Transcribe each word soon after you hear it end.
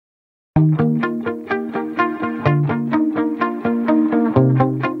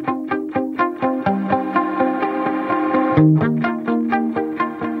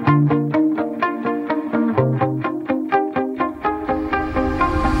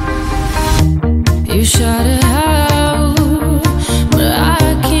You shout it out, but I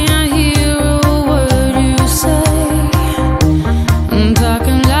can't hear a word you say. I'm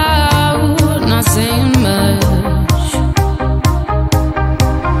talking loud, not saying much.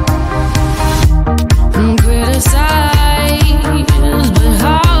 I'm criticized, but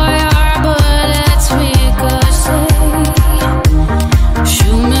how your bullets ricochet.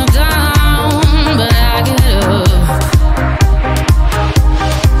 Shoot me down, but I get up.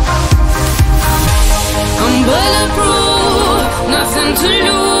 I'm bulletproof, nothing to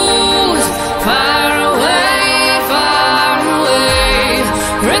lose. Far away, far away.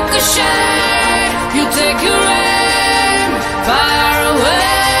 Ricochet, you take your aim. Far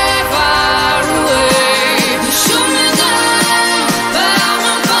away, far away. You shoot me down, but I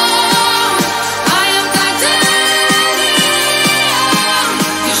won't fall. I am titanium.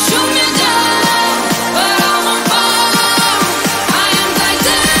 You shoot me down, but I won't fall. I am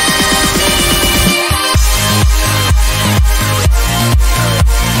titanium.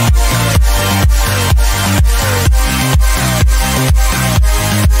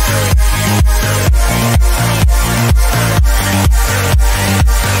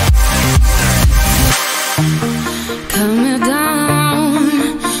 Cut me down,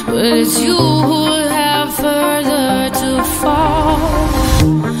 but it's you who have further to fall.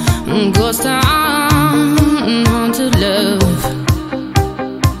 Ghost town, haunted love.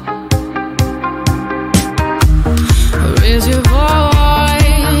 Raise your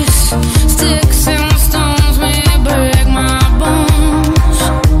voice, sticks and stones may break my bones.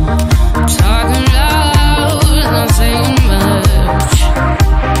 Talking loud, not saying much.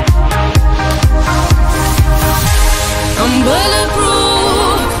 I'm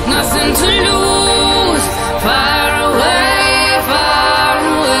bulletproof, nothing to lose. Far away, far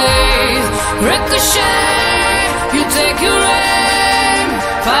away. Ricochet, you take your aim.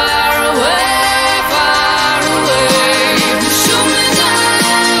 Far away, far away. You shoot me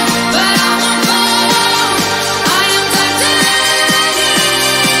down, but I won't fall. I am titanium.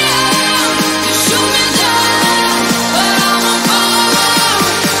 You shoot me down, but I won't fall.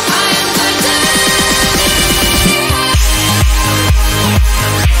 I am titanium.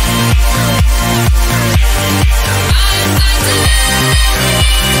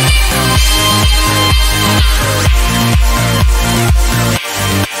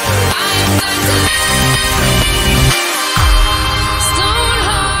 Stone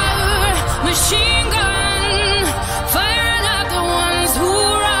heart, machine gun, firing at the ones who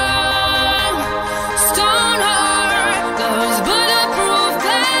run. Stone heart, those bulletproof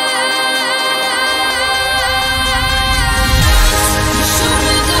glass. You shoot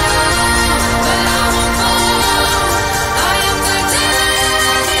me down, but I won't fall. I am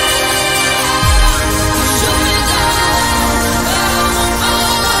titanium. You shoot me down, but I won't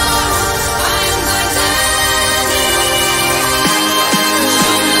fall. I am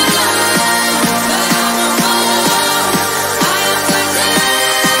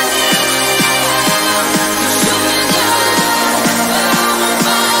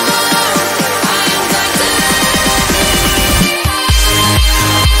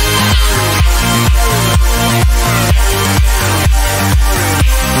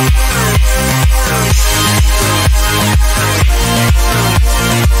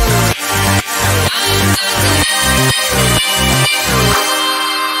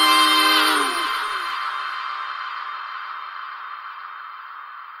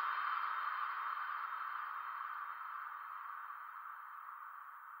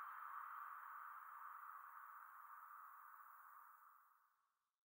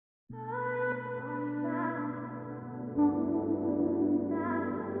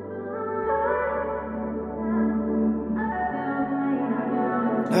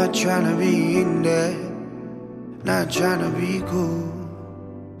Not tryna be in there, not tryna be cool,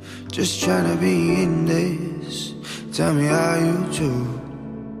 just tryna be in this. Tell me how you do.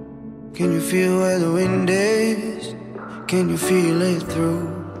 Can you feel where the wind is? Can you feel it through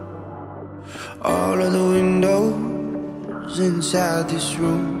all of the windows inside this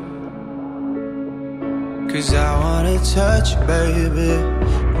room? 'Cause I wanna touch you, baby,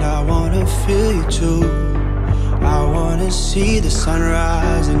 and I wanna feel you too. I wanna see the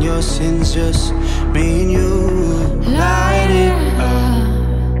sunrise and your sins, just me and you. Light it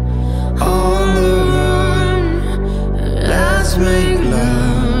up on the run. Let's make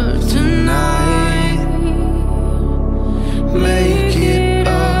love tonight. Make it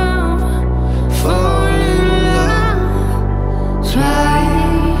up, fall in love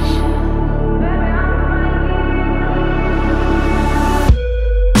twice.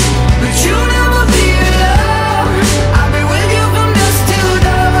 But you never be alone. I'll be with you from dusk till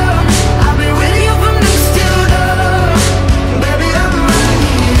dawn. I'll be with you from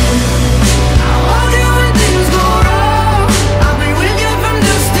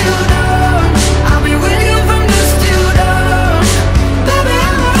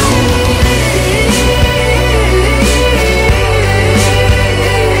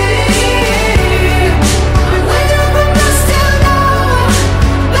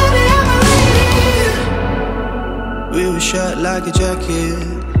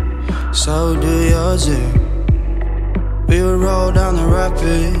so do yours. We would roll down the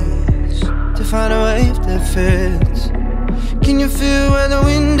rapids to find a wave that fits. Can you feel where the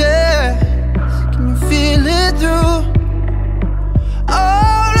wind is? Can you feel it through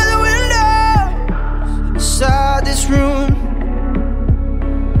all of the windows inside this room?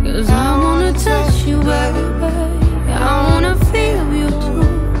 'Cause I wanna touch you, baby. I wanna feel you too.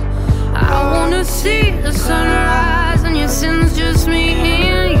 I wanna see the sunrise and your sins, just me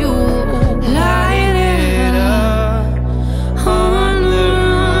and you. Light it up on the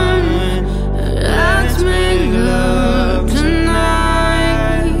run. Let's make love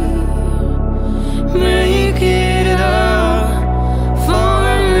tonight. Make it up for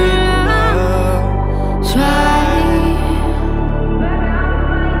love. Try.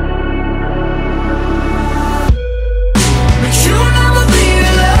 But you'll never be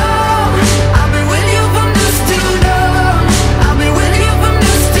alone. I'll be with you from dusk till dawn. I'll be with you from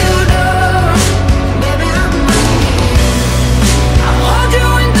dusk till dawn. Baby, I'm right here. I'll hold you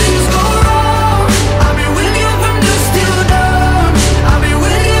when things go wrong. I'll be with you from dusk till dawn. I'll be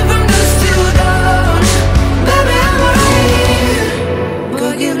with you from dusk till dawn. Baby, I'm right here. Go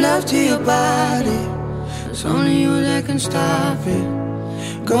give love to your body. It's only you that can stop it.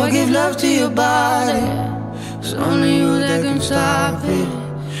 Go give love to your body. It's only you that can stop it.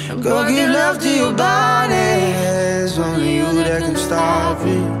 Go give love to your body. It's only you that can stop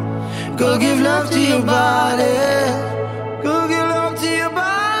it. Go give love to your body. Go give love to your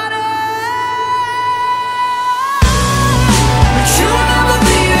body. But you'll never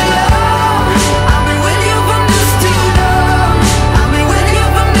be alone. I'll be with you from dusk till dawn. I'll be with you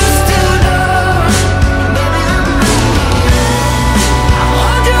from dusk till dawn. Baby, I'm right here. I'll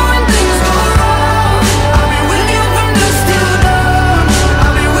hold you when things go wrong. I'll be with you from dusk till dawn.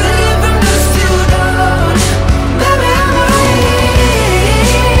 I'll be with you from dusk till dawn. Baby, I'm right here.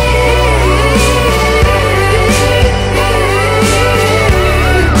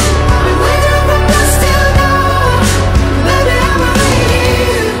 I'll be with you from dusk till dawn. Baby, I'm right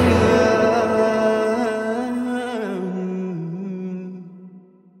here.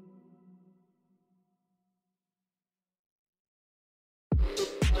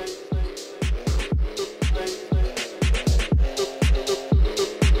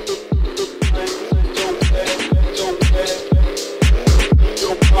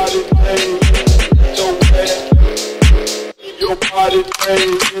 Your body,